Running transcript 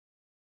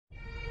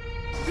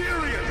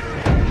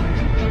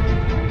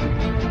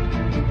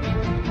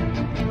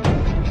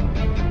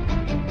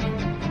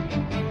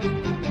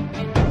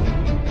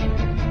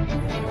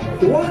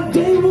One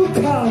day will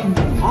come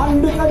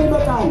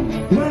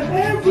when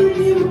every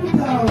knee will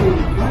bow.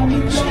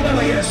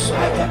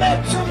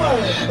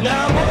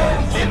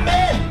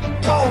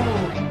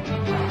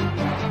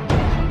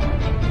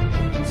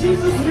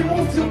 Jesus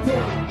removed your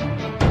pain.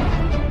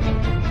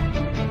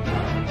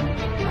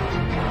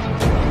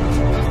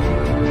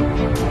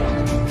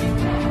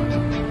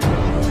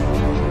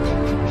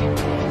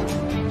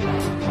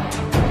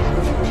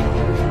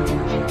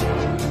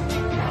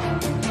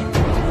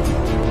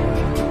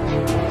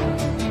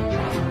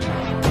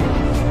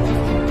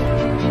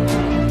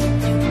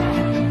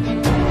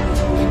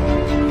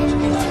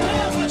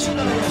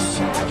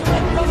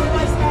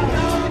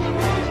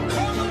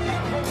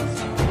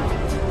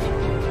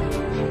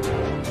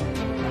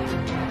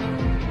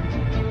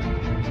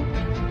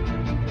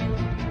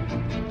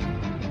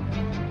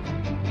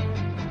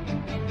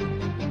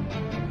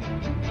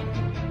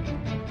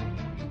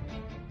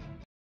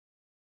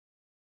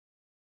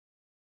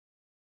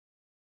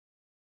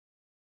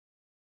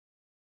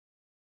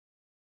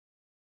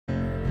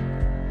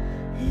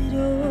 It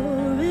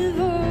all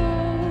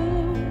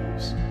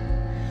revolves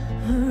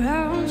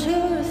around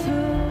your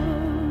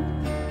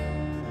throne.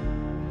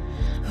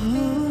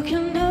 Who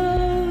can know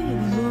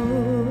your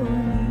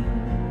glory?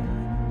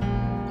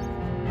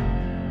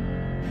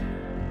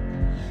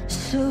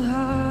 So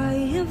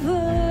high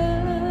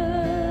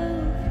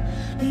above,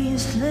 He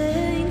is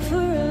slain for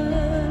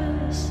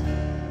us.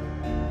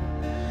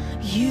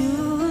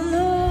 You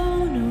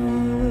alone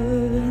are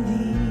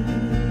worthy.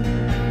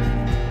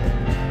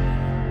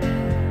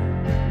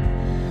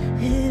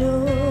 It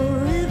all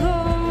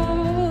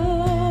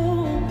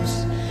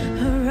revolves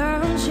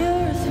around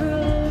your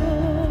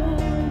throne.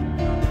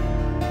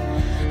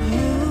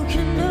 Who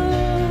can know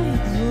your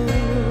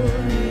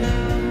glory?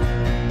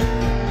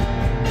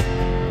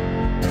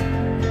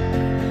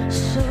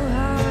 So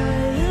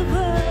high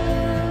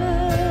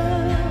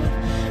above,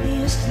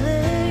 You're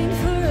slain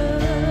for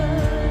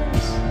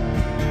us.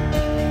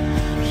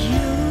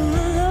 You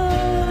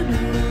alone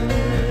are worthy.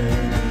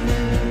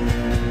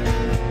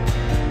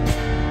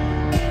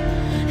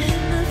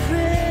 And the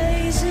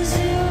praise is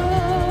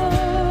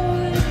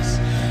yours,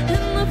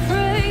 and the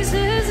praise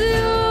is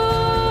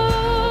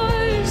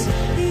yours.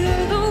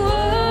 You're the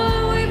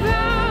one we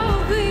bow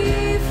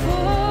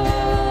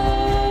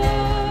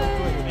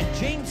before. And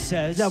James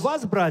says, Для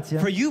вас, братья,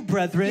 for you,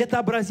 brethren, это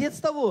образец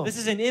того, this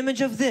is an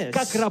image of this,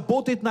 как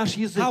работает наш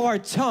язык. how our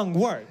tongue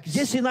works.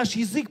 Если наш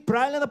язык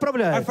правильно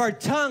направляет, If our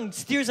tongue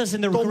steers us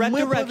in the то correct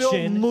мы плывем в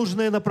direction,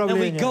 нужное then we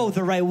направление. go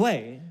the right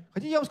way.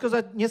 Хотите, я вам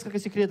сказать несколько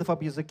секретов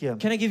об языке?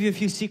 Can I give you a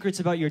few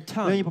secrets about your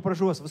Я не tongue?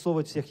 попрошу вас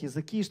высовывать всех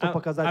языки, чтобы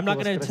показать, I'm кто not у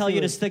вас going to tell you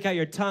to красивый. stick out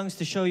your tongues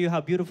to show you how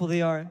beautiful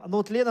they are. Но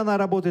вот Лена, она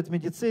работает в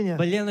медицине,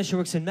 But Lena, she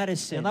works in и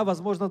medicine, она,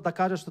 возможно,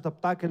 докажет, что это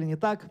так или не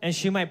так. and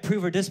she might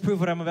prove or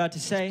disprove what I'm about to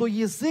say. Что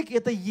язык —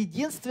 это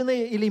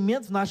единственный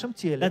элемент в нашем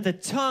теле, That the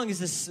tongue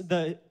is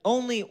the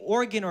only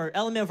organ or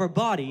element of our в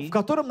body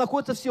котором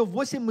находится всего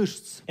 8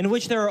 мышц. in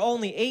which there are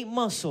only 8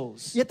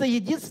 muscles. И это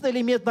единственный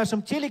элемент в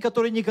нашем теле,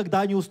 который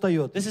никогда не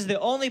устает. This is the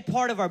only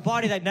part of our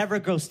body that never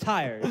grows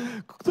tired.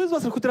 Кто из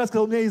вас хоть раз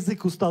сказал, у меня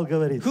язык устал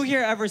говорить? Who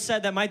here ever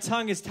said that my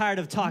tongue is tired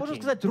of Можно talking?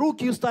 сказать,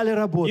 руки устали You could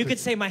работать.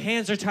 say my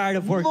hands are tired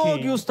of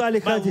Ноги working. устали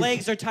My ходить.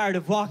 legs are tired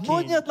of Но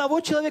walking. ни одного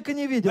человека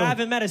не видел. But I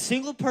haven't met a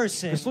single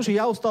person. Слушай,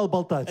 я устал I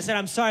болтать. said,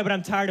 I'm sorry, but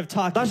I'm tired of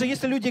Даже talking.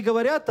 если люди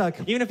говорят так,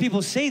 Even if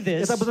people say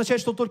this, это обозначает,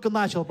 что он только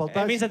начал it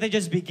болтать. means that they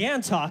just began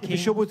talking.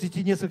 Еще будет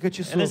идти несколько And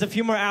часов. there's a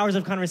few more hours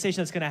of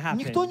conversation that's going to happen.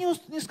 Никто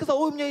не сказал,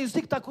 ой, у меня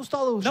язык так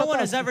устал No one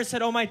has шататься. ever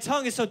said, oh, my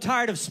tongue is so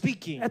tired of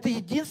speaking. Это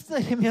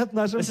единственный элемент в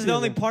нашем This is the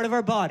only теле, part of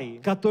our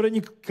body который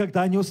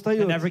никогда не that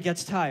устает. never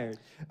gets tired.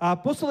 А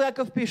апостол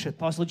Иаков пишет,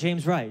 Apostle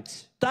James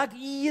writes, так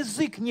и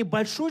язык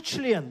небольшой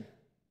член,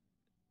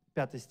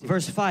 5 стих,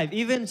 verse 5,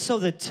 even so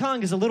the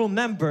tongue is a little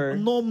member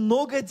но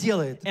много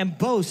делает. and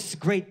boasts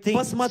great things.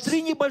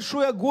 Посмотри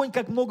небольшой огонь,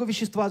 как много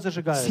вещества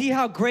зажигает. See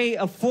how great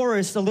a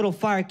forest a little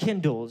fire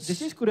kindles.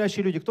 Здесь есть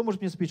курящие люди? Кто может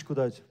мне спичку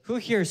дать? Who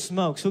here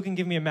smokes? Who can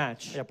give me a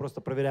match? Я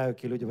просто проверяю,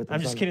 какие люди в этом I'm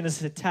just зале. kidding. This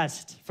is a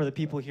test for the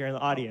people here in the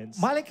audience.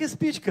 Маленькая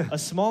спичка. A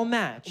small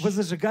match. Вы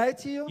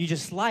зажигаете ее, You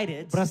just light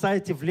it.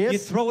 бросаете в You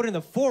лес, throw it in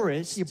the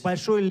forest, и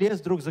большой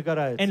лес вдруг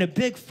загорает. and a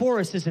big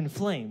forest is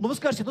inflamed. Ну вы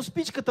скажете, ну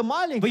спичка-то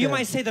But you might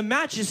маленькая. say the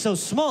match is so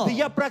small. Да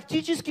я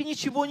практически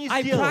ничего не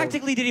I сделал.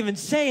 practically didn't even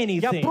say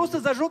Я anything. просто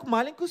зажег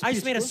маленькую I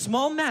just made a спичку.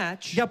 small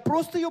match. Я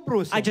просто ее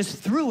бросил. I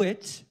just threw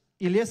it,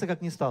 И леса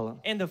как не стало.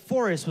 and the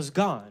forest was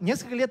gone.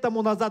 Несколько лет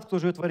тому назад, кто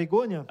живет в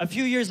Орегоне, A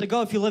few years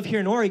ago, if you live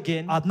here in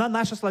Oregon, одна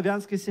наша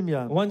славянская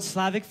семья. one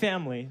Slavic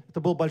family, Это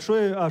был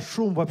большой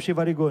шум вообще в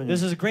Орегоне.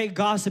 this was great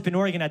gossip in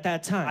Oregon at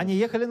that time. Они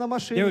ехали на They were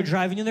машине,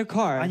 driving in their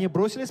car. они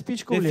бросили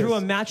спичку They в threw a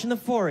лес. match in the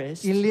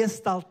forest, И лес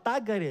стал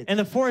так гореть. and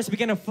the forest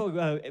became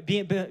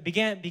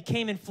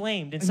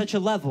inflamed in such a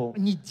level.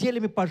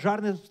 Неделями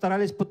пожарные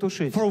старались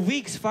потушить. For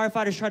weeks,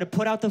 firefighters tried to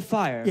put out the И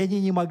fire, они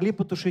не могли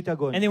потушить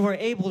огонь. and they were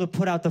able to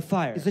put out the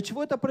fire. Из-за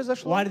чего это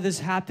произошло? Why did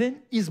this happen?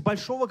 Из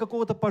большого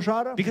какого-то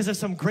пожара Because of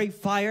some great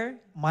fire,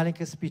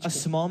 маленькая a спичка.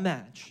 small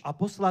match.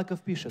 Апостол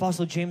Иаков пишет,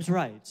 Apostle James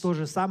writes, то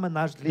же самое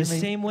наш the длинный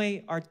same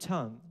way our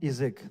tongue,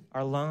 язык.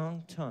 our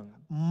long tongue,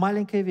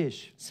 Маленькая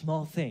вещь,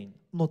 small thing,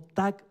 но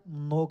так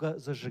много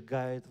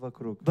зажигает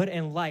вокруг. but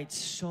enlightens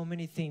so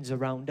many things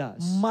around us.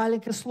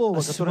 Маленькое слово,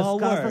 A которое small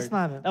сказано word с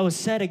нами, that was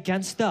said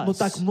against но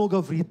так us,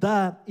 много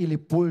вреда или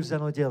пользы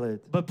оно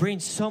делает. but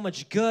brings so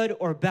much good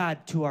or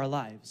bad to our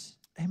lives.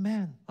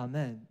 Amen.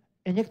 Amen.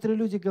 И некоторые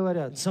люди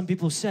говорят, Some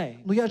people say,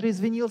 ну я же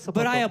извинился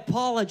but I потом.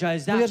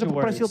 apologized Ну я же afterwards.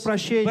 попросил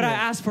прощения. But I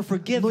asked for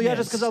Ну я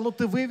же forgiveness. сказал, ну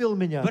ты вывел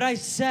меня. But I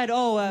said,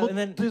 oh, Ну and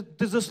then,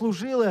 ты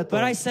заслужил это.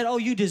 but I said, oh,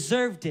 you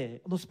deserved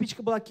it. Но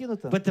спичка была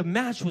кинута, But the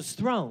match was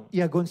thrown, и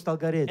огонь стал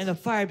гореть. and the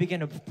fire began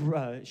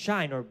to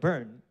shine or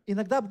burn.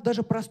 Иногда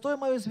даже простое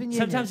мое извинение,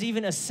 Sometimes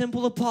even a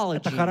simple apology.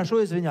 это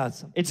хорошо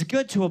извиняться. It's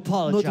good to Но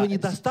этого apologize.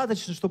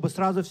 недостаточно, чтобы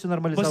сразу все But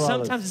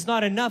нормализовалось. sometimes it's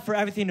not enough for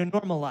everything to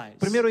normalize. К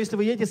примеру, если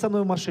вы едете со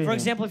мной в машине, For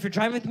example, if you're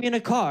driving with me in a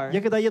car,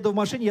 я когда еду в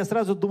машине, я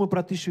сразу думаю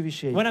про 1000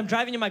 вещей. when I'm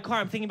driving in my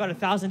car, I'm thinking about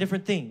 1,000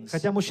 different things.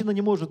 Хотя мужчина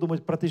не может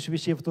думать про 1000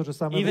 вещей в то же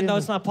самое Even though время.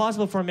 it's not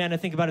possible for a man to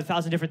think about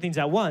 1,000 different things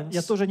at once,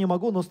 Я тоже не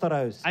могу, но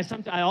стараюсь.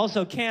 I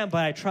also can,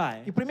 but I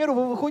try. И, к примеру,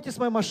 вы выходите с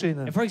моей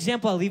машины, And for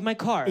example, I leave my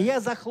car и я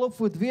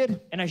захлопываю дверь,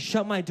 and I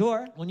shut my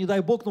door, ну не дай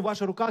бог, но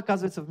ваша рука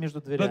оказывается между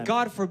but дверями.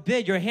 God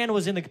forbid your hand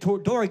was in the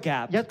door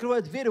gap, Я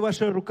открываю дверь, и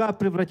ваша рука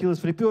превратилась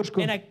в лепешку.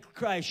 and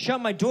I shut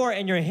my door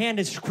and your hand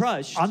is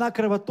crushed, Она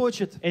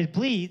кровоточит. it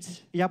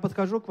bleeds, Я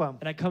подхожу к вам.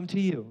 and I come to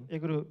you. Я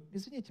говорю,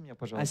 извините меня, I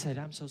пожалуйста. said,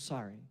 I'm so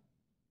sorry.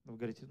 Вы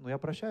говорите, ну я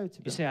прощаю You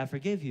тебя, say, I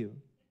forgive you,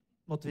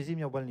 но отвези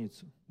меня в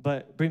больницу,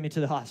 but bring me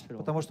to the hospital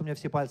потому что у меня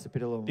все пальцы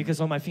переломаны.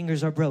 because all my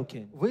fingers are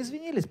broken. Вы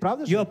извинились,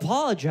 правда You же?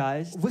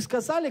 apologized. Вы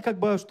сказали, как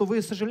бы, что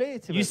вы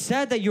сожалеете. в You этом.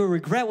 said that you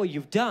regret what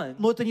you've done,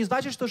 Но это не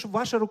значит, что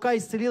ваша рука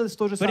исцелилась в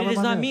тот же but it самый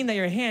does not момент. mean that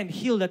your hand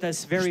healed at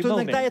this very Что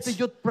иногда moment. это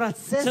идет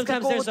процесс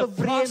Sometimes there's какого-то a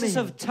process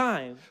времени, of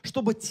time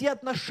чтобы те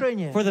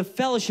отношения for the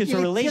fellowships or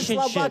или те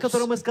слова, relationships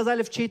которые мы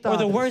сказали в чей-то or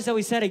the адрес, words that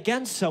we said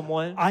against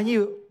someone, они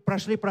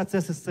прошли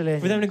процесс for them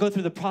исцеления. to go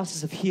through the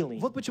process of healing.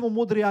 Вот почему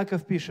мудрый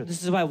Иаков пишет.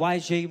 This is why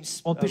wise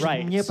James Он пишет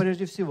мне writes.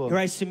 прежде всего. He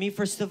writes to me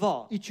first of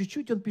all, И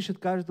чуть-чуть он пишет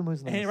каждому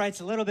из and he нас. writes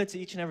a little bit to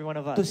each and every one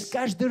of То есть us.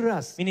 каждый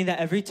раз, Meaning that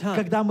every time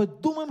когда мы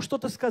думаем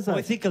что-то when we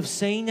сказать, think of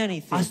saying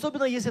anything,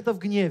 особенно если это в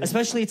гневе,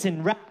 especially it's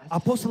in wrath,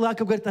 апостол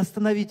Иаков говорит,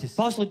 остановитесь,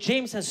 Apostle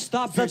James says,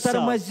 stop yourself.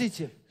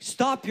 затормозите,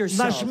 Stop yourself.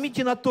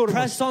 нажмите на тормоз.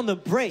 Press on the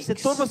brakes. Если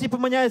тормоз не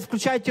поменяет,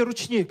 включайте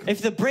ручник.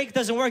 If the brake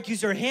doesn't work,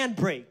 use your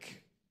handbrake.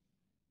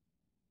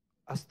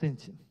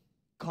 Остыньте,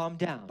 Calm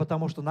down.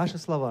 потому что наши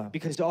слова,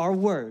 Because our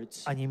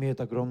words, они имеют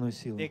огромную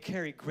силу. they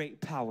carry great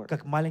power.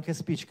 Как маленькая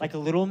спичка, Like a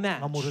little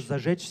она может match.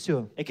 зажечь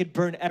все It could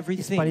burn и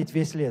everything спалить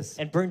весь лес.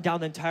 and burn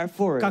down the entire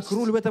forest. Как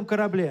руль в этом In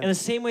корабле, the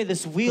same way,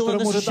 this wheel on который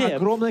the может ship,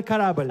 огромный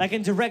корабль I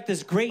can direct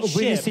this great ship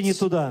вынести не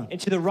туда.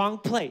 into the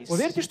wrong place. Вы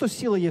верите, что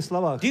сила есть в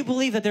словах? Do you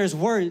believe that there's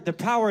the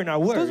power in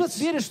our Кто из вас words?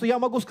 верит, что я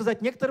могу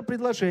сказать некоторые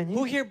предложения,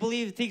 Who here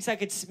thinks I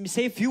could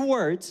say a few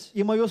words,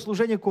 и мое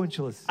служение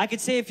кончилось? I could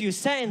say a few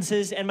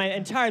sentences, and my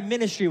entire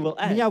ministry will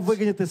end, Меня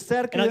выгонят из and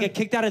I'll церкви. get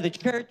kicked out of the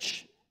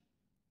church?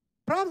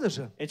 Правда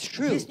же? It's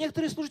true. Есть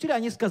некоторые служители,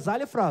 они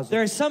сказали фразу,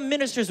 There are some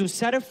ministers who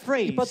said a и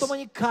phrase, потом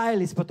они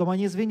каялись, потом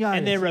они and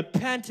they извинялись.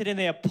 repented and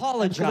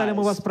they Сказали,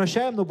 мы вас apologized.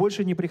 прощаем, но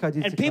больше не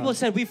приходите And к нам. people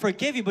said, we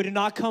forgive you, but do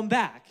not come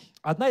back.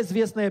 Одна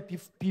известная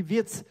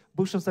певец в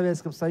бывшем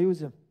Советском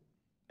Союзе,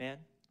 Man.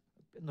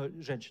 ну,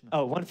 женщина,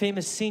 Oh, one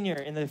famous senior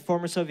in the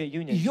former Soviet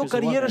Union. She ее was a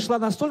карьера woman. шла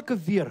настолько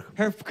вверх,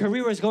 Her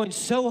career was going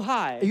so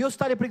high. ее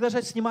стали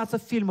приглашать сниматься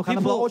в фильмах,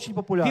 она была очень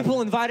популярна.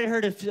 People invited her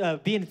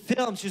to be in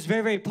films. She was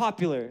very, very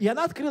popular. И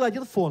она открыла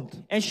один фонд,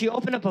 And she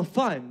opened up a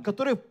fund.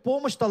 который в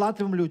помощь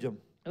талантливым людям.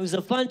 It was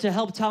a fund to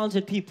help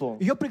talented people.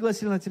 Ее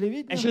пригласили на And she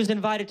телевидение was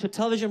invited to a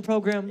television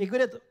program. и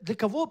говорят, для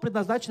кого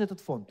предназначен этот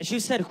фонд? And she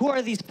said, who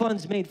are these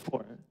funds made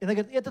for? И она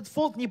говорит, этот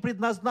фонд не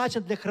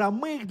предназначен для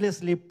хромых, для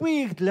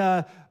слепых,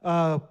 для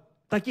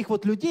таких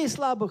вот людей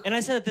слабых. And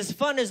I said that this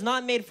fund is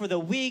not made for the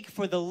weak,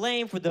 for the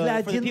lame, for the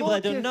people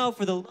that don't know,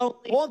 for the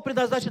lonely. Он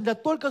предназначен для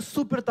только She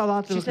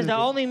суперталантливых said, I людей.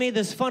 only made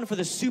this fund for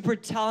the super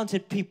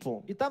talented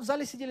people. И там в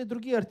зале сидели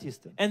другие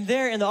артисты, And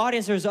there in the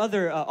audience, there's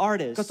other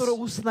artists которые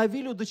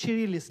усыновили,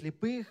 удочерили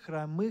слепых,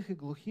 хромых и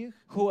глухих.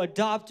 who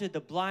adopted the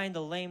blind, the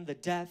lame, the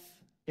deaf.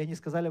 И они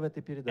сказали в этой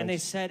And they передаче,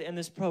 said in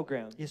this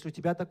program, если у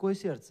тебя такое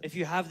сердце, if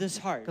you have this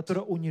heart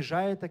которое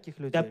унижает таких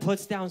людей, that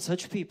puts down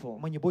such people,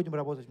 мы не будем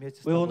работать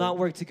вместе с we will not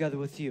тобой. work together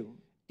with you.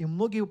 И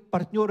многие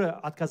партнеры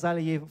отказали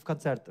ей в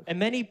концертах. And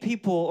many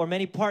people or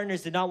many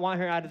partners did not want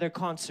her out of their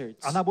concerts.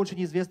 Она больше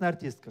неизвестная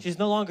артистка. She's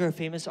no longer a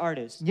famous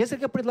artist.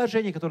 Несколько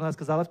предложений, которые она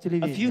сказала в A few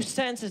телевидении,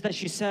 sentences that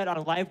she said on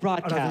a live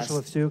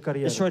разрушила broadcast всю ее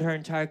карьеру. destroyed her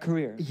entire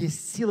career.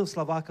 Есть сила в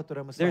словах,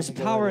 которые мы с вами There's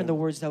power in the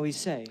говорим. words that we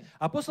say.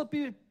 Апостол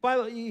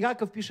Павел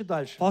Иаков пишет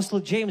дальше. Apostle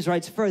James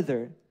writes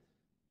further,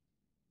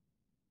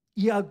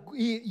 И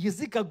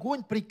язык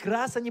огонь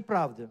прекрасен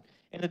неправды.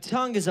 And the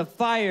tongue is a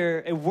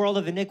fire, a world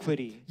of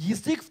iniquity.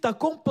 Язык в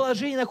таком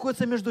положении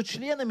находится между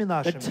членами The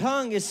нашими,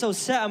 tongue is so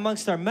set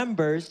amongst our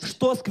members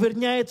что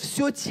оскверняет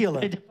все тело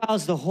that it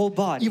defiles the whole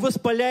и body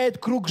воспаляет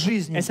круг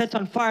жизни, and sets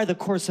on fire the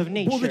course of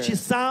будучи nature.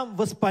 сам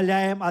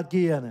воспаляем от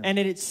гиены. And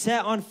it is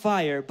set on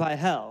fire by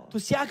hell. То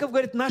есть Яков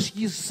говорит, наш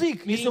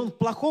язык, если он в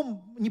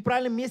плохом,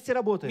 неправильном месте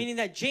работает, Meaning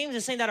that James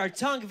is saying that our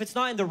tongue, if it's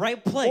not in the right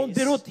он place,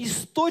 берет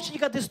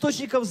источник от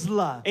источников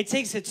зла. it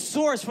takes its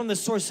source from the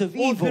source of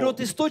Он evil, берет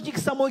источник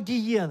самой from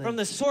гиены.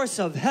 the source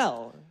of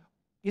hell.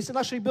 Если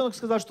наш ребенок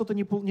сказал что-то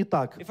не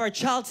так, If our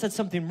child said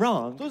something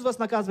wrong, кто из вас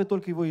наказывает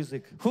только его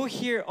язык? who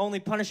here only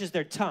punishes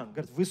their tongue?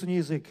 Говорит, высуни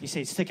язык. You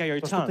say, stick out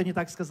your Потому что ты tongue. не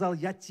так сказал,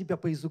 я тебя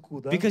по языку,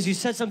 да? Because you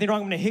said something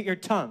wrong, I'm going to hit your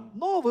tongue.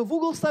 Но вы в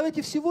угол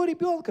ставите всего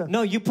ребенка.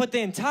 No, you put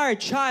the entire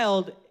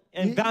child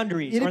in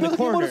boundaries И or in the ребенок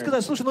не может corner.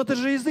 сказать, слушай, ну это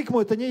же язык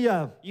мой, это не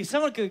я.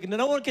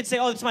 No one could say,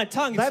 oh, it's my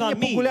tongue, it's Дай not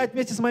мне me. погулять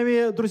вместе с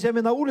моими друзьями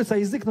на улице, а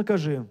язык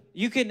накажи.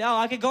 You can, oh,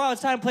 I could go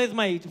outside and play with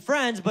my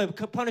friends, but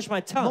punish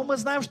my Но tongue. мы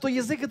знаем, что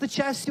язык — это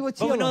часть всего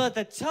But we know тела. that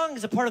the tongue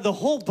is a part of the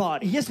whole И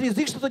body. если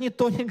язык что-то не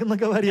то And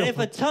наговорил, if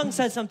a tongue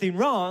says something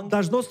wrong,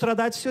 должно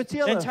страдать все the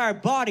тело. entire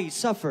body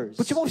suffers.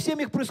 Почему в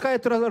семьях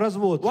происходит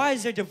развод? Why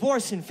is there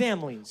divorce in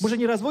families? Мы же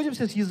не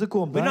разводимся с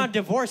языком, We да? not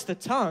divorce the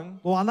tongue.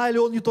 Ну, она или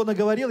он не то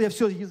наговорил, я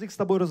все, язык с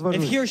тобой If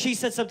развожусь. he or she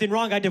said something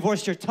wrong, I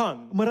divorced your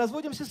tongue. Мы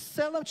разводимся с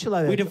целым We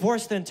человеком,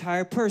 divorce the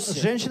entire с person,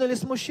 женщиной или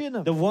с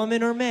мужчиной. the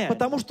woman or man.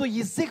 Потому что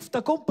язык в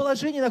таком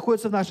положении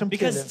находится в нашем теле.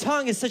 Because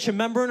tongue is such a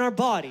member in our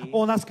body,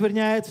 Он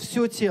оскверняет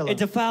все тело. it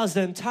defiles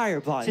the entire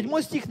body.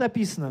 7 стих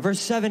написано. Verse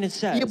 7 it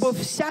says, Ибо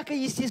всякое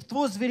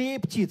естество зверей и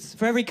птиц,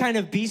 for every kind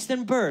of beast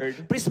and bird,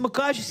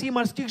 пресмыкающихся и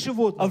морских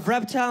животных, of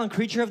reptile and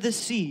creature of the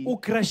sea,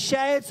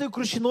 укращается и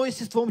укрощено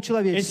естеством is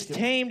человеческим.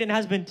 tamed and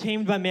has been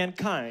tamed by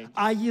mankind.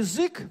 А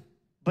язык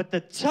But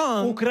the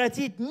tongue,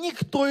 укротить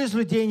никто из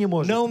людей не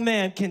может. no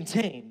man can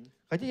tame.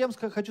 Хотя я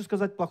вам хочу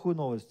сказать плохую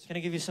новость. Can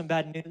I give you some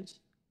bad news?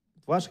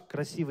 Ваш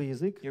красивый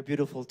язык Your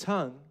beautiful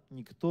tongue,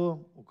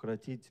 никто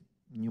укротить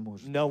не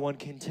может. no one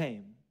can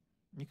tame.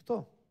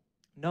 Никто.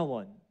 No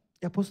one.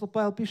 И апостол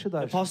Павел пишет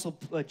дальше. Apostle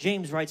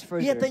James writes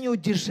И это further,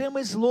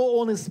 неудержимое зло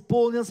он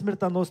исполнил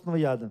смертоносного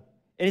яда.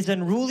 it is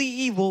unruly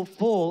evil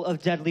full of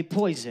deadly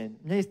poison.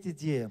 У меня есть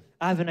идея.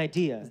 I have an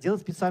idea.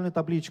 Сделать специальную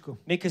табличку.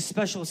 Make a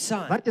special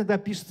sign. Знаете, иногда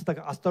пишется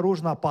так,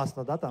 осторожно,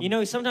 опасно, да, там? You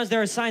know, sometimes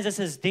there are signs that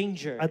says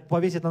danger. А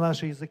повесить на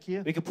наши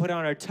языке. We could put it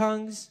on our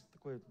tongues.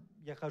 Такой,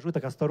 я хожу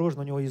так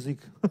осторожно, у него язык.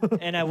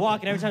 And I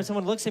walk, and every time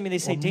someone looks at me, they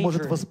say Он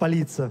может danger.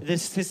 воспалиться.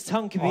 His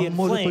tongue can be Он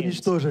может inflamed.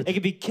 уничтожить. It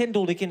can be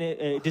kindled. It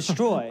can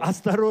destroy.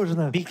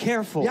 Осторожно. Be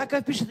careful.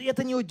 Яков пишет,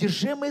 это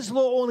неудержимое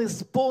зло он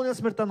исполнил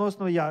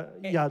смертоносного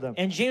яда.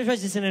 And James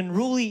writes, it's an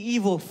unruly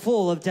evil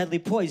full of deadly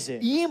poison.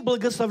 И им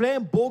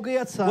благословляем Бога и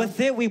Отца. With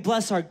it we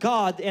bless our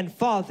God and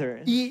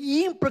Father.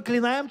 И им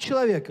проклинаем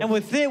человека, And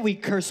with it we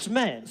curse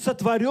men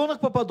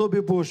сотворенных по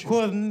подобию Божьему. who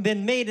have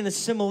been made in the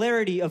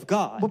similarity of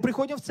Мы God.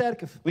 приходим в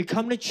церковь, We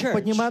come to church.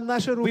 поднимаем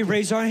наши We руки,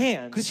 raise our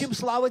hands. кричим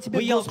 «Слава тебе,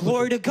 We yell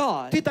glory Господи! to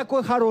God. Ты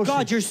такой хороший!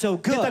 God, you're so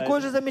Ты такой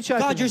good. же God,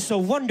 замечательный!» you're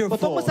so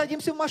Потом мы wonderful.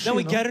 садимся в Then машину,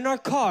 we get in our и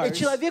cars.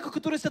 человеку,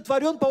 который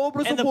сотворен по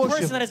образу And the person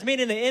Божьему, that is made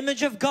in the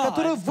image of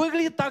который God,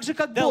 выглядит так же,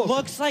 как that Бог,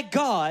 looks like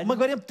God, мы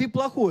говорим, ты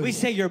плохой, we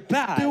say you're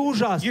bad. ты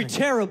ужасный, You're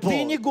terrible.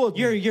 ты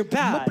негодный. You're Мы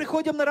bad.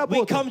 приходим на We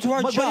работу, come to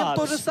our мы говорим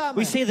то же jobs. самое.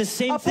 We say the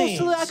same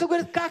Апостол things. Иаков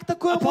говорит, как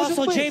такое может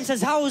Apostle быть? James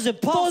says, how is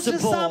it Тот же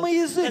possible? самый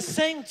язык, The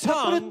same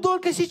который tongue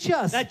только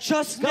сейчас that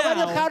just говорит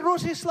now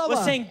хорошие was слова,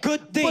 saying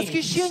good things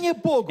восхищение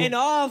Богу. in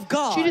awe of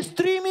God. Через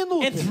 3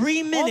 минуты In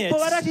 3 он minutes,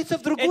 поворачивается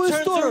в другую it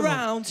turns сторону,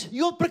 around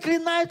и он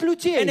проклинает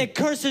людей, and it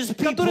curses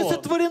которые people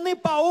сотворены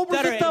по that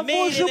образу are того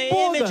made же in the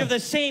image Бога. of the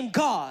same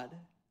God.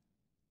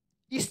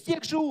 Из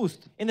тех же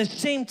уст In the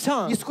same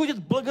tongue, исходит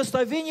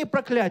благословение и in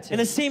проклятие.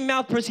 the same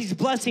mouth proceeds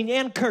blessing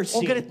and Он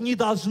cursing. говорит, не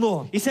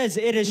должно. He says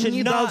it is should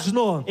Не not,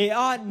 должно. it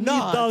ought Не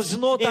not,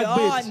 должно it так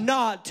ought быть.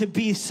 not to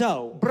be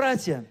so.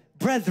 Братья,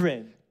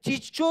 Brethren,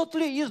 течет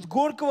ли из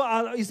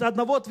горького, из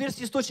одного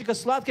отверстия источника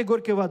сладкая и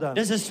горькая вода?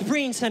 does a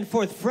spring send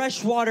forth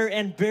fresh water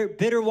and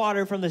bitter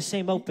water from the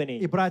same И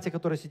opening? братья,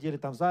 которые сидели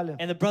там в зале,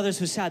 And the brothers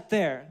who sat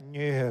there,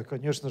 не,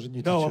 конечно же,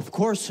 не no, течет. of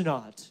course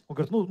not. Он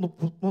говорит,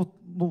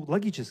 ну,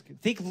 логически.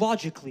 Think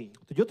logically.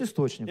 Вот идет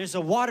источник. There's a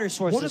water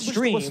source, a Может быть,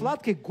 чтобы stream.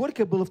 сладкое и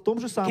горькое было в том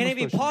же самом Can it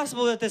be источнике?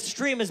 possible that the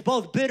stream is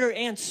both bitter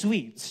and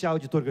sweet? Вся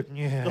аудитория говорит,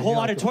 не, The whole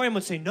Яков». auditorium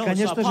would say, no, it's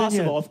not Конечно же,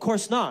 нет. possible. Of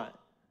course not.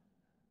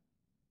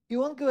 И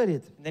он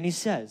говорит, And then he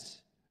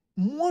says,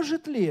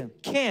 может ли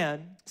can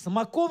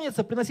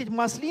смоковница приносить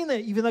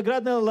маслины и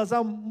виноградная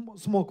лоза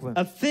смоквы?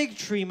 a fig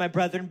tree, my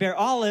brethren, bear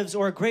olives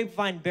or a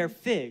grapevine bear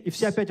И figs?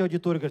 вся опять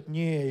аудитория говорит,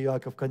 не,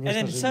 Яков, And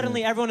конечно then же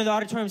suddenly нет. everyone in the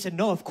auditorium said,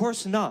 no, of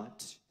course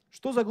not.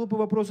 Что за глупый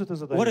вопрос это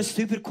What a задает?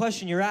 stupid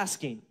question you're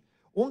asking.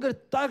 Он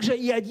говорит, также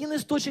и один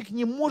источник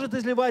не может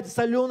изливать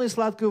соленую и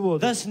сладкую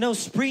воду. Thus, no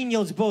spring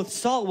yields both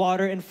salt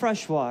water and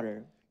fresh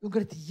water. Он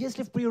говорит,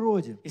 если в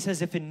природе He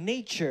says, if in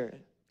nature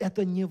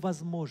это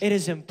невозможно. it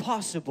is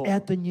impossible,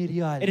 Это it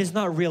нереально. is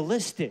not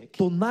realistic,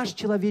 То наш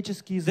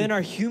человеческий язык then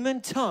our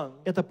human tongue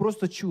это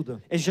просто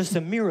чудо. is just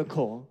a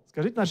miracle.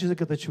 Скажите, наш язык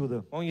это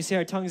чудо. When you say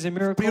our tongue is a В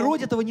miracle,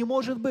 природе этого не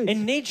может быть.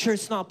 in nature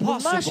it's not Но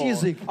наш possible.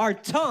 язык, Our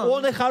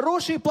он tongue и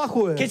хорошее, и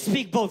плохое can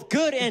speak both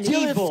good and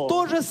делает в evil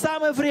то же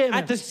самое время.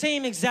 at the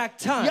same exact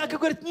time. Яков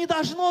говорит, не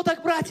должно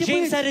так, братья,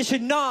 James быть. said it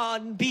should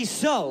not be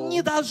so.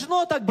 Не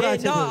должно так, It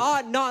братья, быть.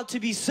 ought not to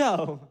be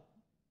so.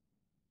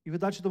 И вы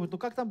дальше думаете, ну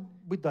как там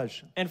быть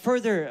дальше? And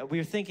further, we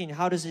were thinking,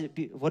 how does it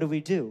be? What do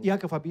we do?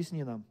 Яков,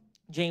 объясни нам.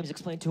 James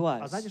explained to А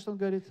us. знаете, что он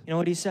говорит? You know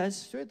what he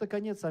says? Все, это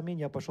конец, аминь,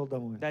 я пошел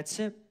домой. That's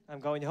it. I'm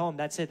going home.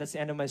 That's it. That's the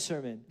end of my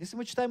sermon. Если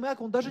мы читаем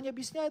Якова, он даже не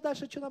объясняет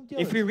дальше, что нам If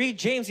делать. we read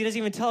James, he doesn't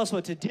even tell us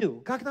what to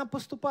do. Как нам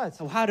поступать?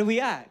 So how do we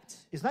act?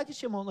 И знаете,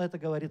 чем он это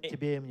говорит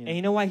тебе и And мне?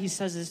 you know why he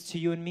says this to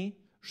you and me?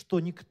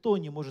 Что никто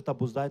не может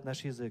обуздать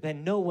наш язык. That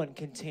no one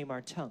can tame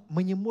our tongue.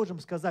 Мы не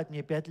можем сказать,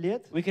 мне 5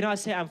 лет, We cannot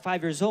say, I'm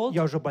 5 years old,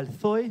 я уже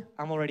большой,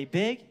 I'm already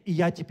big, и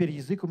я теперь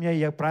язык, у меня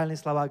я правильные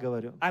слова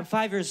говорю. I'm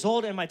 5 years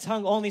old, and my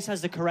tongue only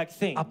says the correct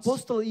things.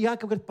 Апостол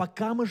Яков говорит,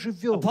 пока мы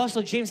живем,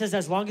 Apostle James says,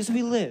 as long as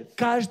we live,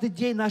 каждый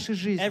день нашей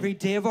жизни, every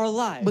day of our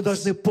lives, мы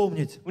должны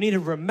помнить, we need to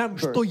remember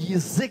что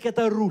язык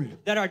это руль,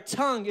 that our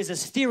tongue is a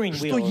steering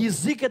что wheel,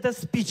 язык это that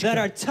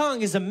our спичка,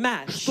 tongue is a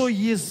match, что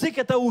язык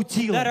это that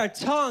утило. our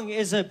tongue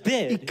is a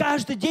И bid.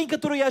 каждый день,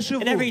 который я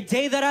живу, And every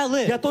day that I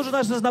я live, тоже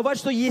должен знавать,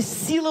 что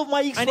есть сила в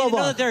моих I need to know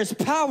словах, that there is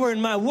power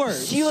in my words,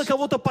 сила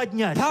кого-то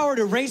поднять, power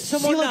to raise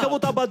someone сила up,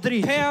 кого-то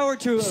ободрить, power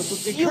to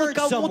сила encourage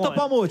кому-то someone,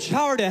 помочь,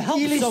 power to help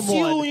или силу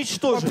someone, or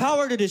уничтожить.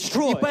 power to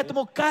destroy. И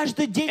поэтому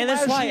каждый день And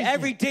that's why моей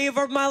every жизни day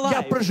of my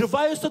я life,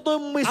 проживаю с одной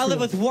I live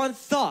with мыслью. one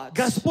thought.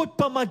 Господь,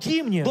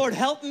 помоги мне, Lord,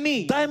 help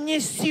me дай мне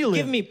силы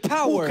Give me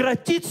power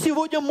укротить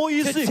сегодня мой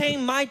to язык,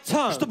 tame my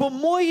tongue, чтобы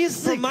мой for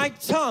язык my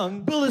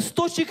tongue был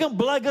источником to be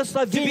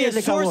благословения a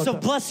для source кого-то, of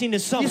blessing to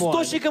someone,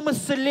 источником a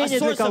исцеления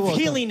для source of кого-то,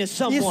 healing to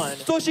someone,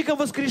 источником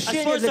a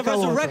воскрешения source для of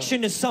кого-то.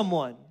 resurrection to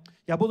someone.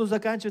 Я буду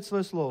заканчивать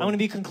свое I'm слово. going to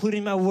be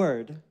concluding my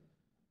word.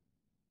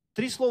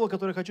 3 слова,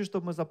 которые хочу,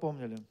 чтобы мы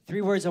запомнили.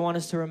 3 words I want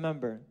us to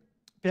remember.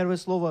 Первое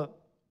слово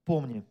 —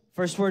 помни.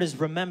 First word is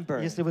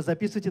remember. Если вы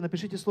записываете,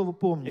 напишите слово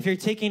 «помни». If you're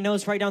taking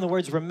notes, write down the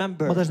words Мы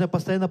remember. должны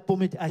постоянно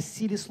помнить о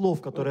силе слов,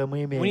 которые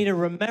мы We need имеем. to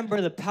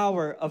remember the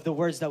power of the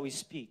words that we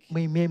speak.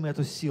 Мы имеем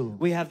эту силу.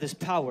 We have this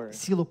power,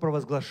 Силу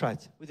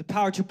провозглашать. with the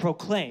power to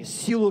proclaim,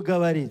 Силу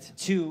говорить.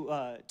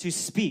 to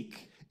speak.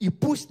 И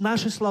пусть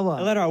наши And слова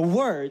let our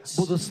words,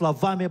 будут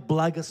словами let them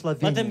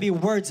благословения, be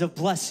words of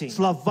blessing,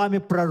 словами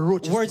words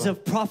пророчества,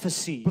 of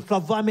prophecy,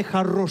 словами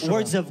хорошего,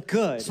 words of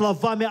good,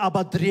 словами words of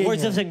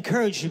ободрения,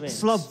 encouragement,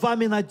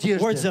 словами words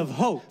надежды, of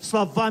hope,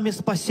 словами words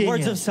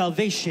спасения. of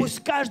salvation. Пусть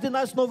каждый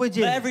наш новый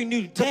день, Let every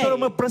new в котором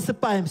мы day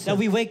просыпаемся, that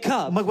we wake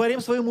up, мы говорим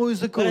своему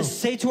языку: let us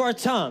say to our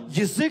tongue,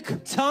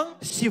 язык, tongue,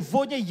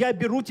 сегодня я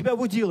беру тебя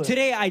в удилы.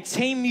 today I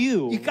tame И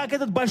you. как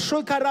этот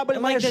большой корабль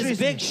And моей like this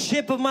жизни, big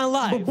ship of my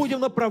мы life, будем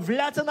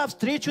направляться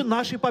навстречу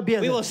нашей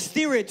победы. we will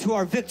steer it to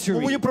our Мы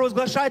victory. будем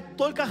провозглашать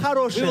только We will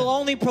хорошее.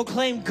 only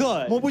proclaim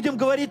good. Мы будем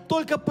говорить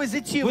только We will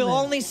позитивное.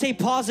 only say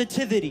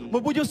positivity. Мы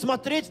будем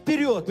смотреть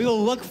вперед. We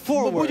will look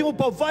Мы будем forward.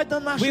 уповать на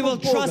We нашего will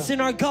trust Бога. in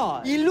our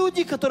God. И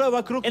люди, которые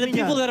вокруг And the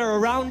people меня, that are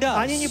around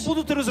они не us,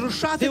 будут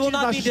разрушаться they will через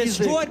not наш be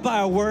язык. destroyed by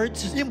our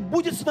words, Им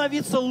будет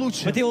становиться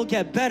лучше. but they will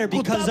get better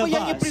because Куда бы of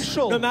я ни us.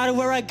 пришел, No matter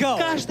where I go,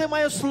 каждое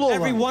мое слово,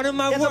 every one of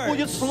my это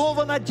будет words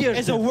слово is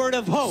надежды, a word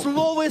of hope,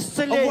 слово a word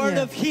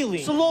исцеления, of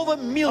healing, слово a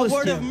word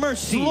милости, of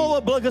mercy, слово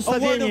a word of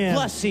благословения.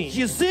 blessing.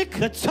 Язык,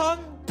 The tongue,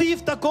 ты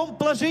в таком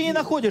положении you're in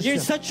находишься.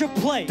 such a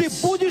Ты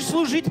place. будешь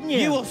служить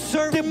мне. You will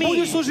serve Ты me.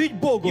 будешь служить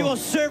Богу You will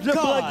serve для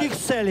God. благих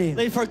целей.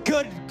 Like for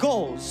good Мы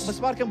goals. с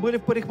Марком были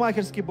в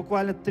парикмахерской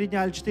буквально 3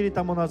 дня или 4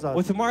 тому назад.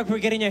 With Mark, we're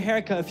getting a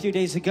haircut a few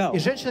days ago. И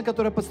женщина,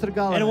 которая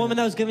подстригала And a woman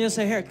меня, that was giving us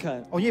a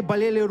haircut, у ней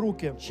болели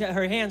руки.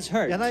 her hands И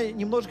hurt. она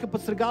немножко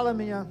подстригала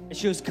меня. And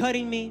she was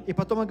cutting me. И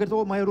потом она говорит: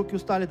 о, мои руки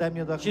устали, дай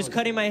мне She was отдохнуть.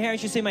 cutting my hair and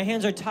she was saying, my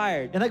hands are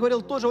tired. И она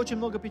говорила тоже очень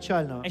много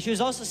печального. And she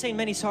was also saying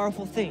many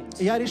sorrowful things.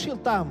 И я решил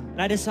там,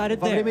 And I decided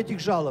во время there, этих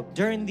жалоб,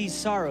 during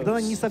these когда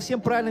она не sorrows,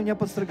 совсем правильно меня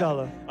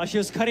подстригала, she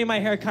was cutting my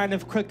hair kind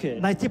of crooked.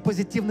 найти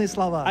позитивные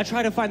слова. I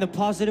tried to find the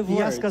positive И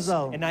я words.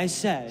 сказал, And I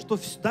said, Что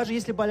даже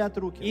если болят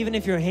руки, even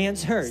if your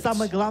hands hurt,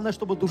 самое главное,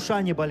 чтобы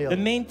душа не болела. the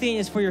main thing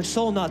is for your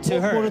soul not to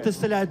Бог может hurt.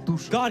 исцелять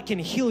душу. God can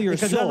heal your И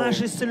когда soul.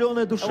 наша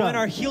исцеленная And when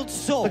our душа, healed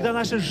soul, когда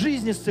наша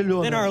жизнь then our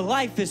исцеленная,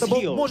 life is то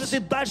Бог healed. может и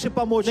дальше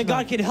помочь Then нам.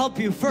 God can help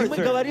you И мы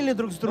further. говорили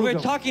друг с And we're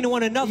другом. talking to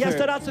one И я another.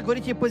 старался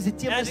говорить ей And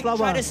позитивные I try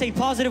слова. to say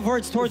positive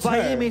words towards Во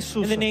her имя in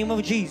Иисуса. the name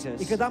of Jesus.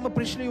 И когда мы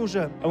пришли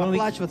уже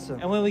оплачиваться,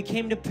 And when we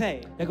came to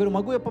pay, я говорю: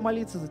 могу я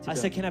помолиться за I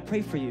said, тебя, can I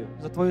pray for you,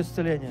 за твое for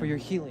исцеление? your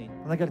healing?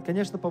 Она говорит: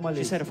 конечно, She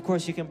помолись. said, of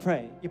course you can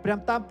pray. И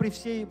прям там при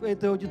всей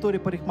этой аудитории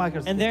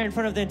парикмахерской And there in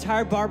front of the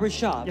entire barber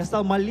shop, я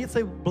стал молиться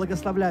и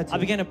благословлять I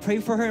ее, began to pray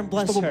for her and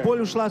bless чтобы her,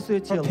 боль ушла с ее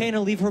for тела. pain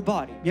to leave her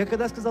body. Я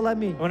когда сказал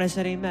аминь, When I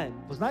said amen,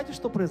 вы знаете,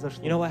 что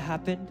произошло? you know what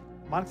happened?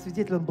 Марк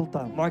свидетель, он был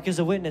там. Mark is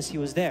a witness, he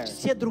was there.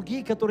 Все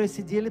другие, которые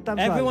сидели там,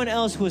 Everyone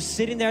else who was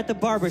sitting there at the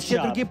barber все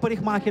shop, другие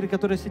парикмахеры,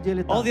 которые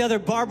сидели all там, the other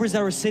barbers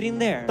that were sitting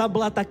there, там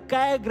была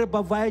такая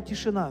гробовая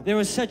тишина. there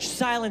was such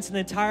silence in the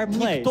entire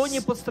place. Никто не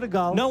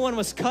подстригал, No one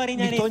was cutting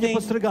никто не anything.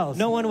 подстригался.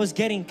 No one was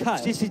getting cut.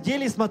 Все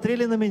сидели и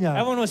смотрели на меня.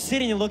 Everyone was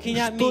sitting and looking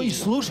at И me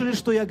слушали,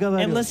 что я and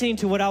говорю. listening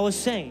to what I was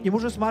saying. И мы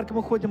уже с Марком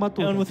уходим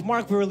оттуда. And with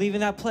Mark, we were leaving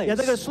that place. Я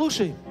такой,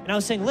 слушай, And I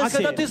was saying, а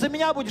когда ты listen, за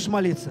меня будешь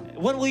молиться?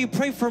 when will you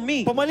pray for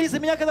me? Помолись за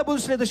меня, когда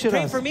будешь в следующий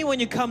Pray раз. for me when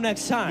you come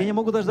next Я не time.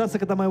 могу дождаться,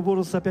 когда мои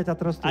волосы опять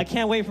отрастут, I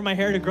can't wait for my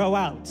hair to grow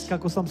out,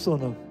 как у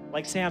Самсона,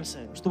 like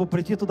Samson, чтобы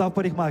прийти туда в to come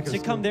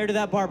парикмахерскую there to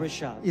that barber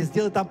shop и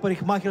сделать там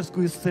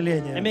парикмахерскую and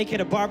исцеления. make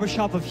it a barber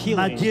shop of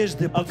healing,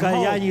 Надежды, of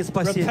покаяния и hope,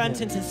 спасения.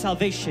 repentance and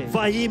salvation.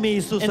 Во имя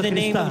Иисуса In the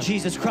name Христа. of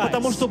Jesus Christ.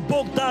 Потому что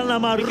Бог дал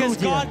нам Because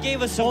орудие. God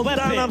gave us a Он дал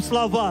нам weapon.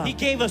 слова. He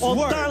gave us Он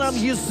дал нам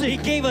words. He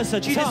язык, gave us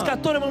a через tongue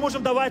который мы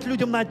можем давать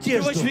людям through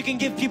надежду, which we can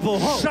give people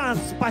hope, шанс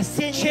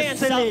спасения и chance,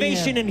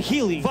 salvation, исцеления. and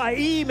healing. Во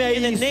имя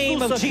In the name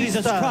Иисуса of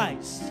Jesus Христа.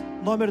 Christ.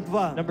 Номер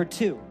 2. Number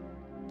 2,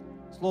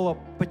 Слово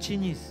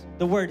 «подчинись».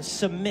 the word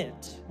submit.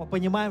 Мы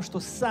понимаем, что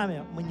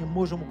сами мы не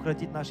можем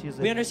укротить наш We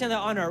язык. understand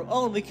that on our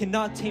own we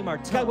cannot tame our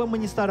Как бы tongue. мы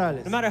ни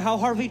старались, No matter how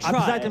hard we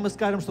обязательно try, мы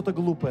скажем что-то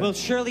глупое. we'll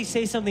surely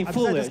say something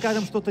Обязательно foolish,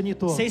 скажем что-то не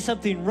то. say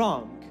something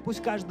wrong.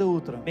 Пусть каждое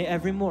утро May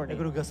every я morning,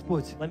 говорю,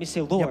 Господь, let me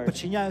say, я Lord,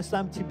 подчиняю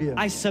сам Тебе.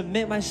 I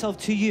submit myself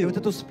to И you. вот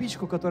эту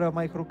спичку, которая в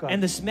моих руках,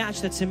 And this match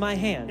that's in my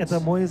hands,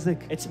 это мой язык.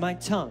 it's my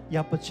tongue.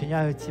 Я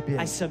подчиняю Тебе.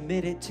 I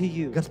submit it to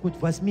you. Господь,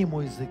 возьми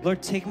мой язык, Lord,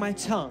 take my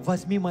tongue,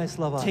 возьми мои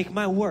слова take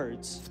my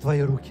words в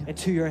Твои руки.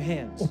 into your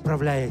hands.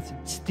 Управляй этим.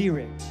 Steer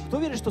it. Кто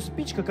верит, что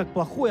спичка, как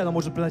плохое, она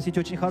может приносить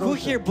очень Who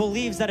here хорошее?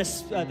 believes that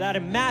that a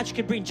match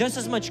can bring just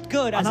as much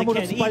good as Она it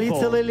может can спалить evil?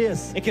 целый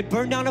лес. It could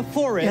burn down a И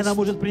forest, она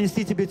может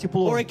принести тебе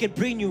тепло. or it could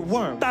bring you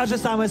warmth. Та же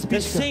самая The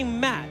спичка. same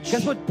match.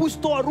 Господь,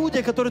 пусть то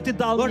орудие, которое Ты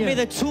дал Lord, may мне,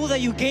 the tool that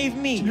you gave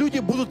me, люди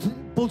будут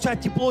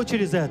получать тепло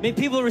через это. may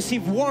people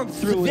receive warmth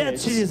through Свет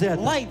через it,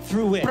 это. light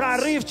through it,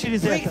 Прорыв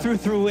через это. breakthrough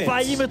through it.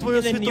 Во имя Твое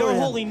In your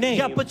holy святое.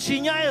 Я name,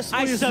 подчиняю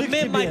свой I язык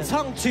submit my Тебе.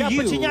 tongue to Я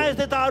you. подчиняю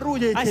это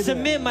орудие I Тебе.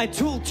 submit my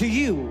tool to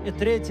you. И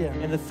третье,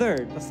 And the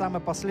third, это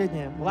самое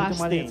последнее, мы будем last thing,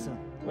 молиться.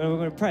 we're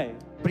going to pray.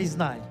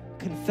 Признай.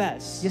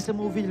 Confess. Если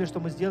мы увидели,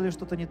 что мы сделали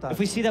что-то не так, If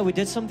we see that we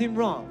did something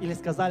wrong или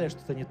сказали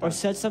что-то не or так,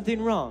 said something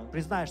wrong,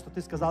 признай, что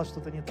ты сказал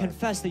что-то не так,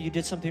 confess that you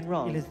did something или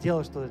wrong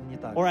сделал что-то не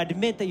так. or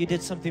admit that you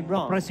did something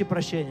wrong. Проси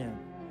прощения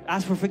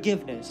Ask for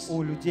forgiveness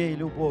у людей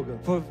или у Бога.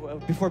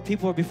 before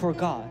people or before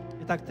God.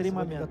 Итак, 3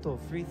 момента. Готов.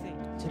 3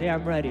 things. Today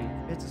I'm ready,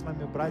 Вместе с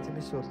моими братьями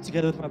и сестрами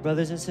together with my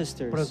brothers and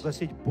sisters,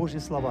 провозгласить Божьи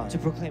слова to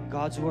proclaim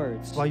God's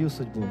words в твою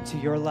судьбу, to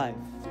your life,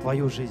 в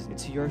твою жизнь,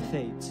 into your в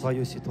fate,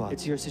 твою into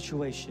ситуацию. your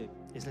situation.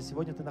 Если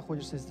сегодня ты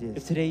находишься If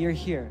здесь, today you're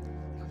here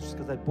ты хочешь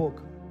сказать, Бог,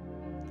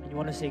 and you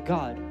want to say,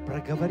 God,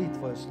 проговори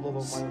Твое Слово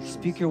в мою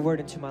speak жизнь. your word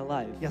into my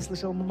life. Я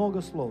слышал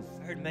много слов,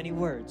 I heard many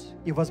words.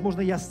 и, возможно,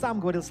 я сам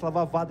говорил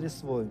слова в адрес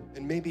свой,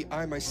 And maybe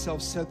I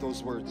myself said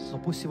those words, но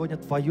пусть сегодня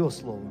Твое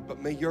Слово,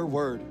 but may your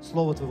word,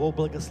 Слово Твоего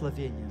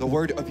благословения, the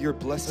word of your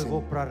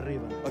Твоего blessing,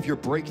 прорыва, of your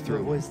Твоего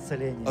breakthrough,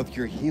 исцеления, of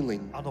your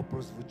healing, оно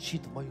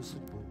прозвучит в мою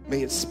судьбу.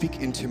 may it speak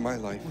into my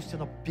life. Пусть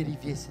оно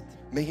перевесит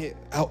May it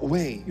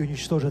outweigh и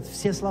уничтожит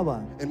все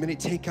слова, and may it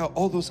take out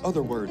all those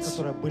other words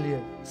которые были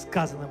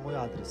сказаны в мой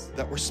адрес,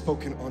 that were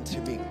spoken onto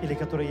me или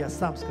которые я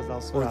сам сказал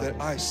в свой or that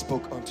адрес. I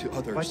spoke unto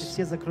Давайте others.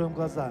 все закроем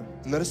глаза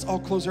And let us all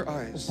close our в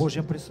eyes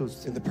Божьем in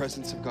присутствии. the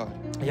presence of God.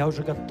 Я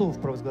уже готов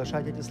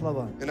провозглашать эти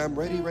слова. And I'm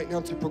ready right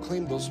now to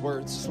proclaim those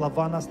words,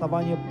 Слова на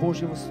основании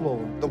Божьего Слова.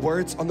 the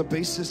words on the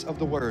basis of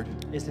the word.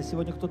 Если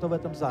сегодня кто-то в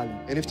этом зале,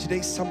 And if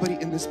today somebody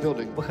in this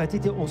building, вы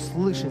хотите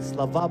услышать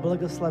слова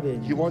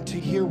благословения, you want to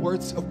hear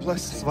words of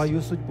blessing свою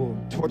судьбу,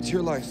 towards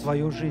your life,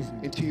 свою жизнь,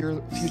 into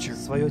your future,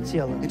 свое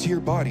тело, into your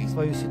body,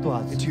 свою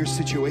ситуацию. into your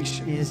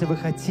situation. И если вы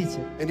хотите,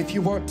 And if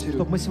you want to,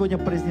 чтобы мы сегодня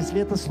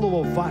произнесли это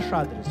слово в ваш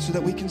адрес, so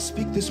that we can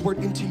speak this word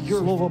into your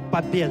слово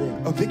победы,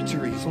 of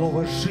victory,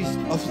 слово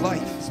жизни, of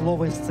life,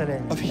 слово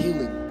исцеления, of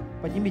healing.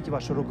 поднимите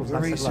вашу руку в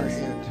знак Raise your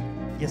согласия. hand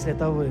Если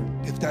это вы,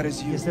 if that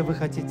is you, если вы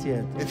хотите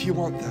это, if you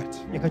want that.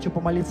 я хочу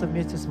помолиться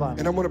вместе с вами.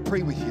 And I want to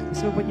pray with you.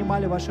 Если вы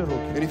поднимали ваши руки,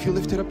 And if you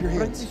lifted up your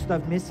пройдите hands, сюда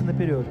вместе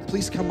наперед.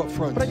 please come up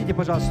front Пройдите,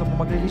 пожалуйста, чтобы мы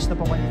могли лично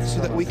помолиться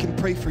so за that we вас. can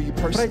pray for you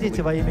Пройдите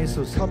personally. во имя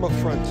Иисуса. Come up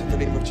front in the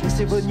name of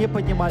Если вы Jesus. не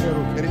поднимали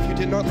руки, And if you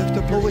did not lift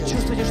up но your вы hands,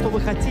 чувствуете, что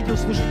вы хотите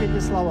услышать эти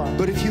слова,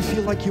 but if you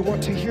feel like you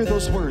want to hear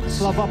those words,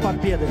 слова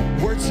победы,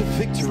 words of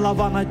victory,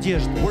 слова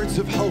надежды, words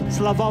of hope,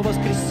 слова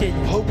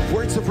воскресения, hope,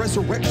 words of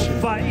resurrection,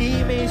 во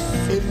имя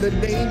Иисуса, in the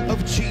name of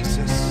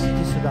Jesus.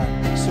 идите сюда,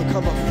 So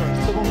come up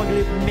front чтобы мы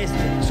могли вместе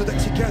so that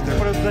together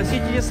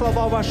провозгласить эти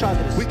слова в ваш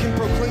адрес, we can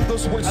proclaim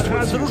those words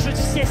towards you разрушить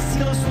все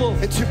силы слов,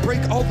 and to break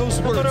all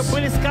those которые words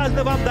были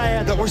сказаны вам до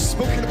that этого, were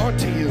spoken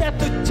onto you,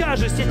 эту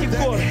тяжесть, эти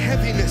that горы.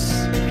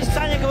 heaviness.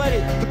 Писание говорит,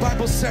 говорит, The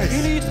Bible says,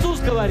 или Иисус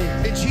говорит,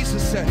 and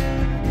Jesus said,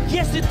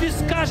 если ты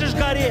скажешь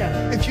горе,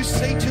 if you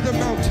say to the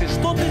mountain,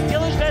 что ты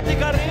сделаешь для этой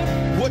горы?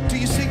 what do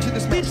you say to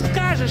this Ты mountain?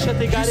 скажешь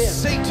этой You горе,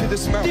 say to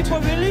this ты mountain,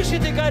 повелишь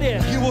этой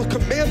горе you will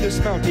command this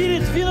mountain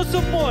передвинуться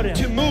в море,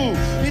 to move.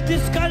 и ты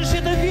скажешь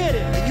это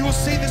вере, And you will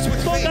say this with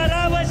что faith.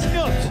 гора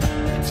возьмет,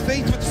 It's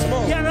faith with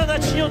small. и она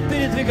начнет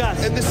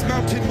передвигаться. And this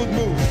mountain will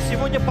move.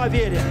 Сегодня по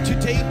вере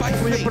Today, by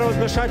будем faith,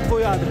 провозглашать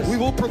твой адрес. we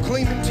will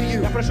proclaim him to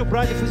you. Я прошу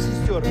братьев и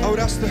сестер, I would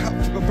ask the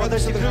brothers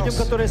подойти of к the людям, house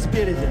которые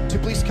спереди, to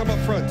please come up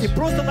front и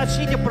просто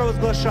начните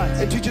провозглашать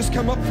and to just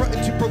come up front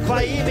and to во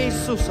proclaim имя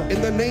Иисуса.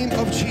 in the name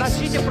of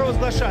Начните Jesus.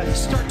 провозглашать.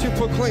 Start to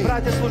proclaim.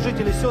 Братья,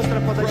 служители, сестры,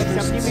 подойдите, Brothers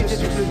and обнимите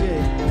этих sisters.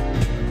 людей.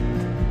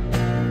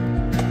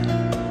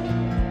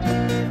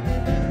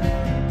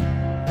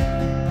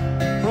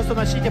 Просто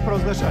начните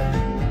провозглашать.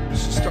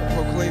 Just start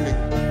proclaiming.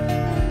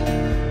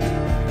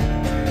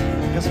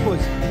 Господь,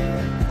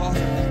 Father,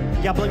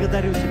 я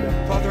благодарю Тебя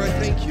Father, I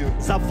thank you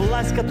за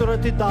власть, которую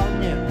Ты дал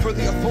мне, for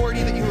the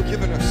authority that you have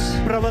given us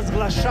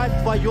провозглашать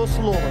Твое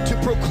Слово. to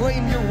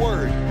proclaim your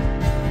word.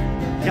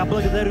 Я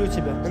благодарю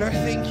Тебя And I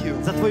thank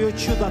you за Твое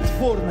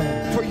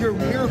чудотворное, for your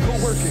miracle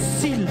working,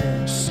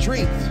 сильное,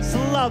 strength,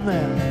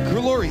 славное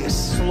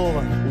glorious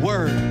Слово.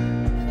 word.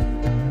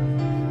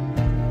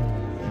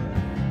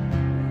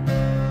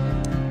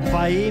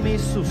 Во имя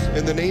Иисуса.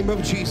 In the name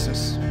of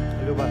Jesus.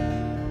 Люба.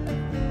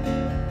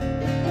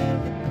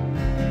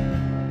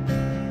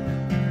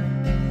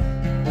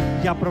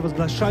 Я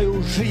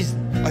провозглашаю жизнь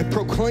I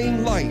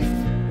proclaim life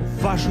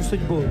в вашу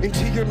судьбу.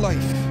 into your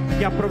life.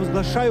 Я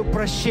провозглашаю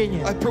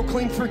прощение I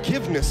proclaim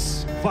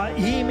forgiveness во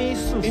имя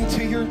Иисуса.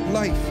 into your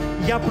life.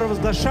 Я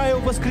провозглашаю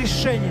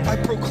воскрешение I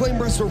proclaim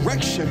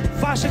resurrection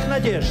ваших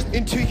надежд.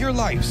 into your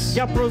lives.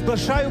 Я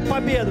провозглашаю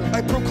победу.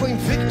 I proclaim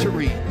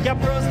victory. Я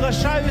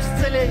провозглашаю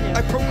исцеление.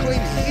 I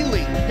proclaim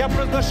healing. Я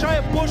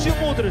провозглашаю Божью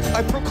мудрость.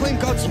 I proclaim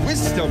God's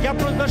wisdom. Я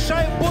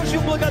провозглашаю Божью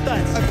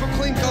благодать. I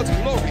proclaim God's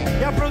glory.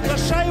 Я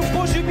провозглашаю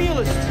Божью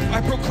милость.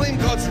 I proclaim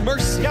God's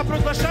mercy. Я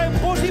провозглашаю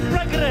Божий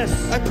прогресс.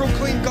 I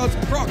proclaim God's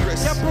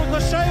progress Я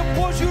провозглашаю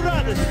Божью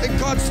радость. and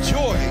God's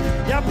joy,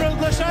 Я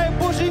провозглашаю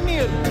Божий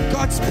мир.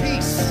 God's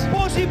peace,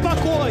 Божий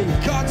покой.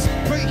 God's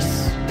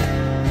grace,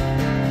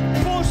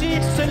 Божье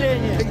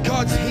исцеление and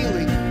God's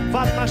healing в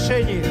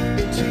отношении.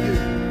 into you,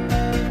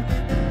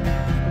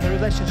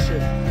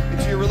 Relationship.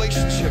 into your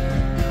relationship.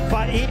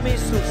 Во имя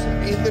Иисуса.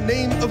 In the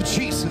name of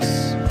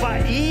Jesus. Во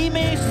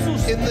имя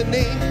Иисуса. In the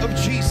name of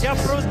Jesus. Я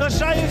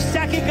провозглашаю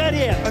всякой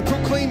горе. I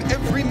proclaim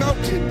every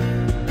mountain,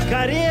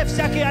 Горе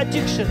всякой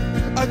addiction.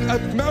 a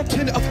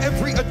mountain of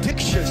every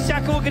addiction,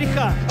 Всякого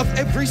греха. of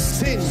every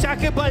sin,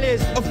 Всякой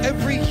болезни. of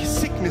every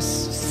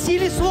sickness. В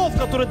силе слов,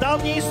 которые дал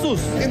мне Иисус.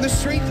 In the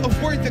strength of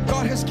word that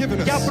God has given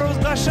Я us.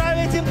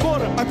 провозглашаю этим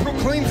горам I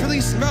proclaim for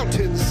these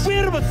mountains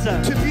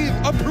вырваться to be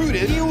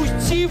uprooted и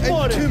уйти в and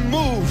море. to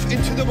move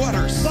into the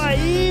waters. Во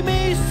имя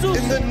In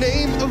Иисуса. the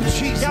name of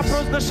Jesus. Я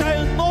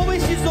провозглашаю новый I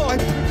сезон,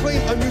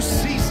 proclaim a new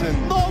season,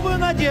 новую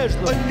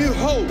надежду. a new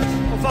hope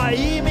Во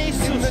имя in the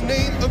Иисуса.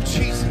 name of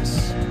Jesus.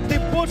 Ты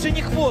больше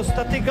не хвост,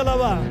 а ты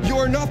голова. You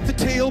are not the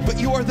tail, but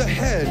you are the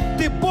head.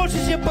 Ты больше,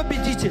 чем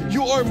победитель.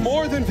 You are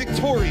more than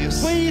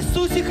victorious В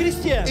Иисусе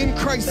Христе. in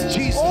Christ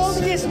Он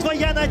Jesus. есть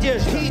твоя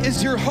надежда. He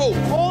is your hope.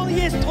 Он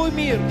есть твой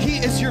мир.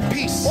 He is your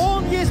peace.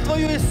 Он есть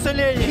твое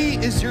исцеление. He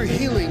is your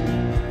healing.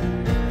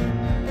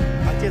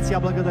 Отец, я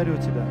благодарю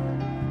Тебя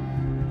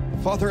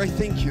Father, I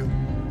thank you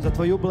за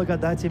Твою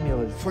благодать и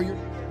милость.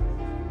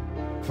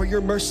 for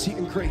your mercy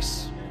and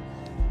grace.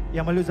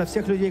 Я молюсь за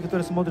всех людей,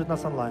 которые смотрят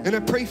нас онлайн. And I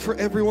pray for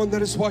everyone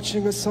that is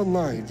watching us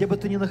online, Где бы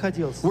ты ни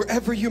находился,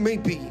 wherever you may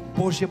be,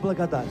 Божья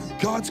благодать,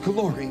 God's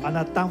glory,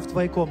 она там, в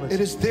твоей it комнате.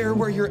 is there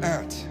where you're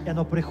at. И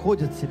оно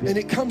приходит к And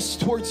тебе, it comes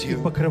towards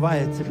you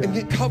покрывает тебя. and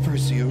it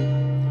covers you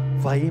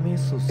Во имя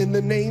Иисуса. in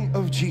the name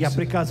of Я Jesus.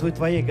 приказываю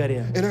твоей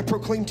горе, And I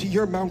proclaim to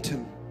your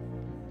mountain,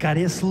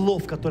 горе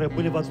слов, которые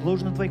были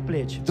возложены на твоих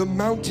плеч. the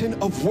mountain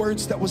of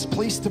words that was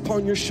placed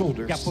upon your Я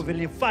shoulders.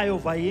 повелеваю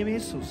во имя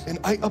Иисуса And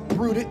I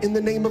uproot it in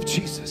the name of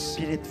Jesus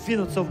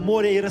передвинуться в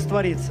море и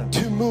раствориться.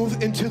 to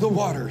move into the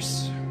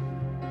waters,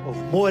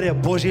 В море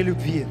Божьей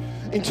любви,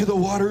 into the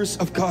waters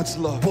of God's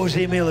love,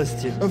 Божьей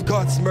милости of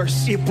God's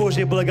mercy, и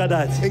Божьей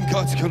благодати. and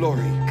God's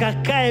glory.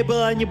 Какая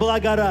была ни была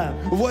гора,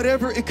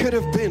 Whatever it could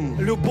have been,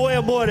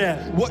 любое море,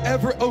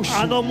 whatever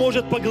ocean, оно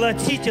может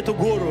поглотить эту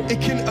гору. it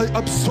can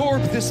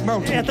absorb this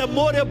mountain Это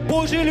море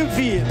Божьей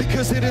любви,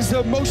 because it is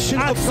a motion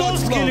of God's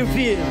отцовской love,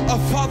 любви, of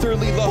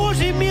fatherly love,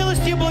 Божьей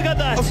милости и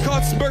благодати. of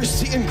God's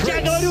mercy and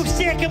Я говорю grace.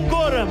 всяким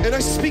горам And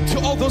I speak to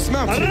all those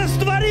mountains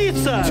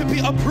раствориться to be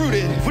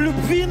uprooted в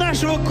любви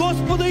нашего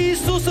Господа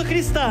Иисуса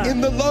Христа.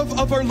 in the love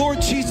of our Lord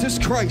Jesus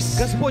Christ.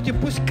 Господь, и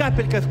пусть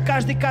капелька,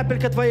 каждая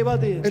капелька Твоей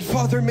воды, And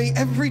Father, may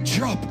every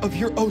drop of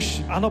your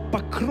ocean, оно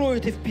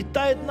покроет и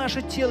впитает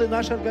наше тело и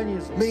наш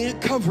организм. may it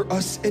cover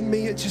us and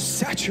may it just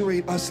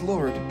saturate us,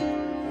 Lord,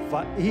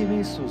 Во имя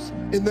Иисуса.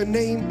 in the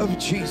name of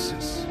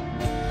Jesus.